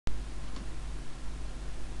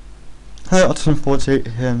Hello,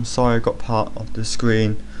 Optimum48 here. I'm sorry I got part of the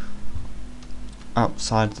screen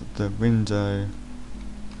outside the window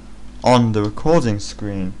on the recording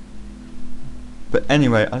screen. But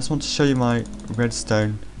anyway, I just want to show you my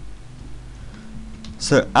redstone.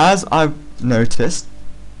 So as I've noticed,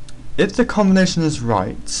 if the combination is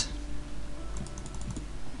right,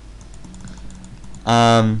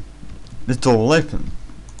 the door will open.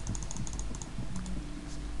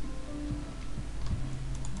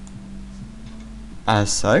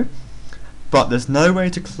 As so, but there's no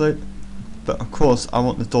way to close. But of course, I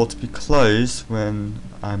want the door to be closed when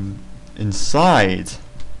I'm inside.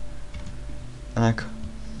 And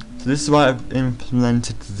so this is why I've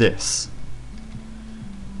implemented this.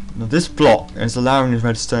 Now this block is allowing the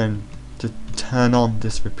redstone to turn on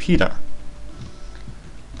this repeater.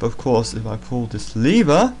 But of course, if I pull this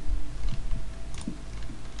lever,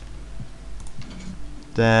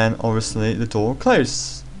 then obviously the door will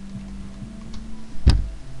close.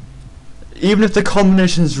 Even if the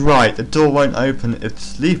combination is right, the door won't open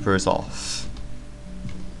if the lever is off.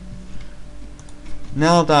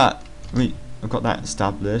 Now that I've got that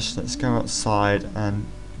established, let's go outside and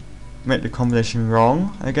make the combination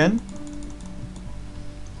wrong again.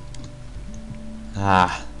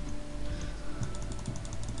 And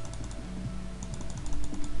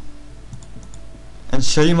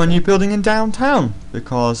show you my new building in downtown,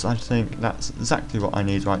 because I think that's exactly what I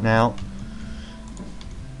need right now.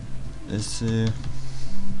 I've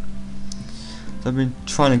been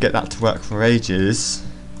trying to get that to work for ages.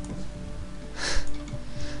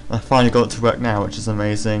 I finally got it to work now, which is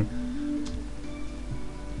amazing.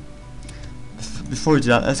 Before we do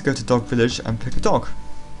that, let's go to Dog Village and pick a dog.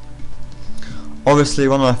 Obviously,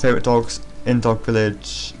 one of my favourite dogs in Dog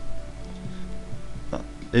Village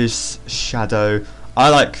is Shadow. I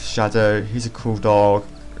like Shadow, he's a cool dog.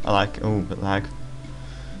 I like, oh, but lag.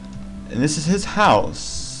 And this is his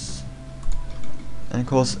house. And of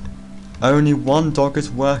course, only one dog is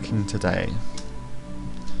working today,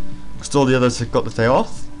 because all the others have got the day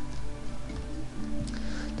off.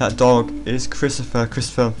 That dog is Christopher.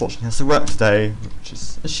 Christopher unfortunately has to work today, which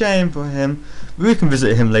is a shame for him. We can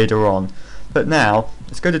visit him later on. But now,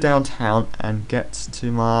 let's go to downtown and get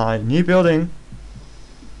to my new building.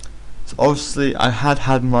 So obviously, I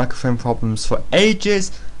had microphone problems for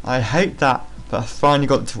ages. I hate that, but I finally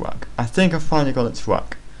got it to work. I think I finally got it to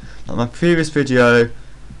work. Like my previous video,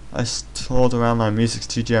 I toured around my music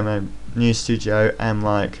studio, my new studio, and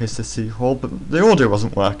my City Hall, but the audio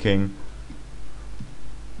wasn't working.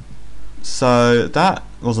 So that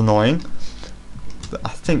was annoying. But I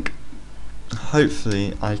think,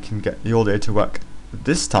 hopefully, I can get the audio to work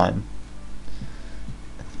this time.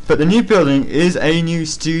 But the new building is a new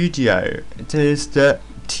studio. It is the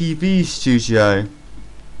TV studio.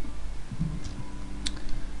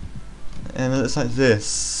 And it looks like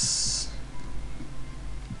this.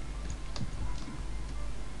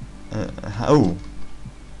 Oh,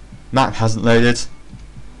 map hasn't loaded.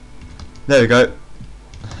 There we go.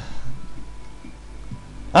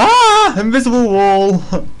 Ah, invisible wall.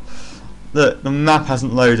 Look, the map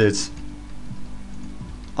hasn't loaded.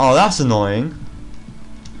 Oh, that's annoying.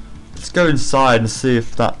 Let's go inside and see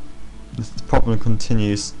if that problem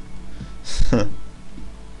continues.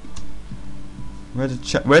 Where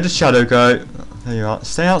did Shadow go? There you are.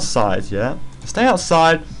 Stay outside, yeah? Stay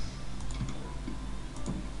outside.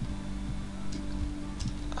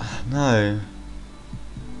 No.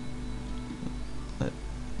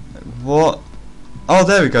 What? Oh,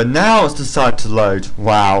 there we go. Now it's decided to load.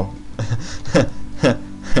 Wow. I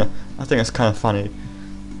think that's kind of funny.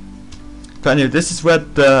 But anyway, this is where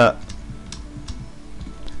the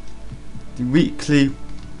weekly,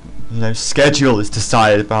 schedule is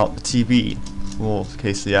decided about the TV for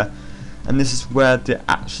KCF, and this is where they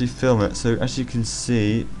actually film it. So as you can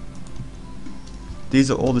see, these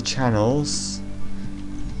are all the channels.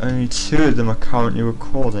 Only 2 of them are currently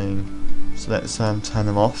recording. So let's turn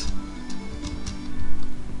them off.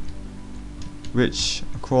 Which,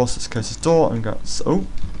 of course, let's close the door and go. Oh.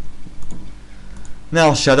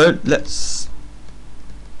 Now, Shadow, let's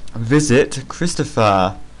visit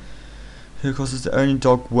Christopher, who of course is the only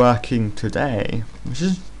dog working today, which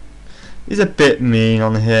is a bit mean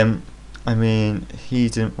on him. I mean, he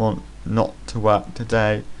didn't want not to work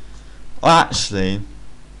today. Oh, actually,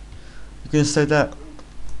 you're gonna say that,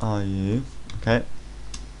 are you? Okay.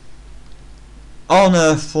 On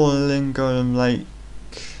Earth falling Golem Lake.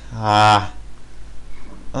 Ah.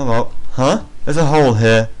 Oh well. Huh? There's a hole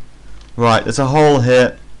here. Right, there's a hole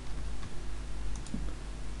here.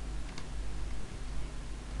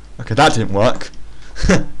 Okay, that didn't work.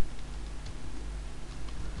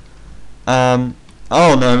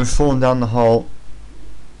 Oh no, I'm falling down the hole.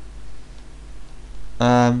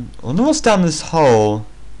 I wonder what's down this hole.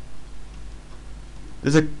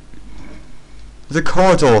 There's a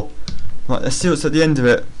corridor. Right, let's see what's at the end of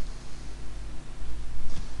it.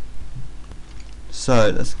 So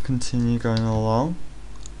let's continue going along.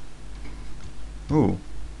 Ooh,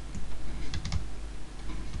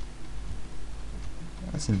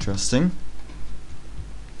 that's interesting.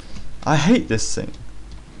 I hate this thing.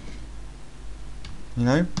 You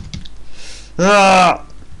know? Ah!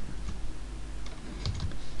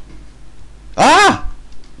 Ah!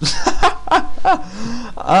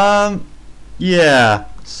 Yeah.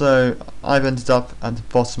 So I've ended up at the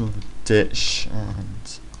bottom of the ditch,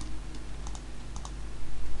 and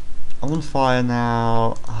I'm on fire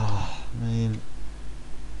now. Oh, I mean.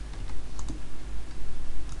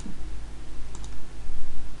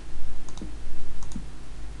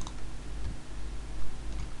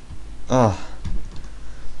 Oh.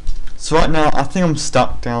 So right now I think I'm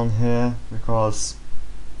stuck down here because,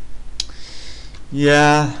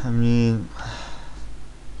 yeah, I mean,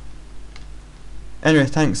 anyway,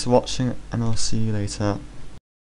 thanks for watching and I'll see you later.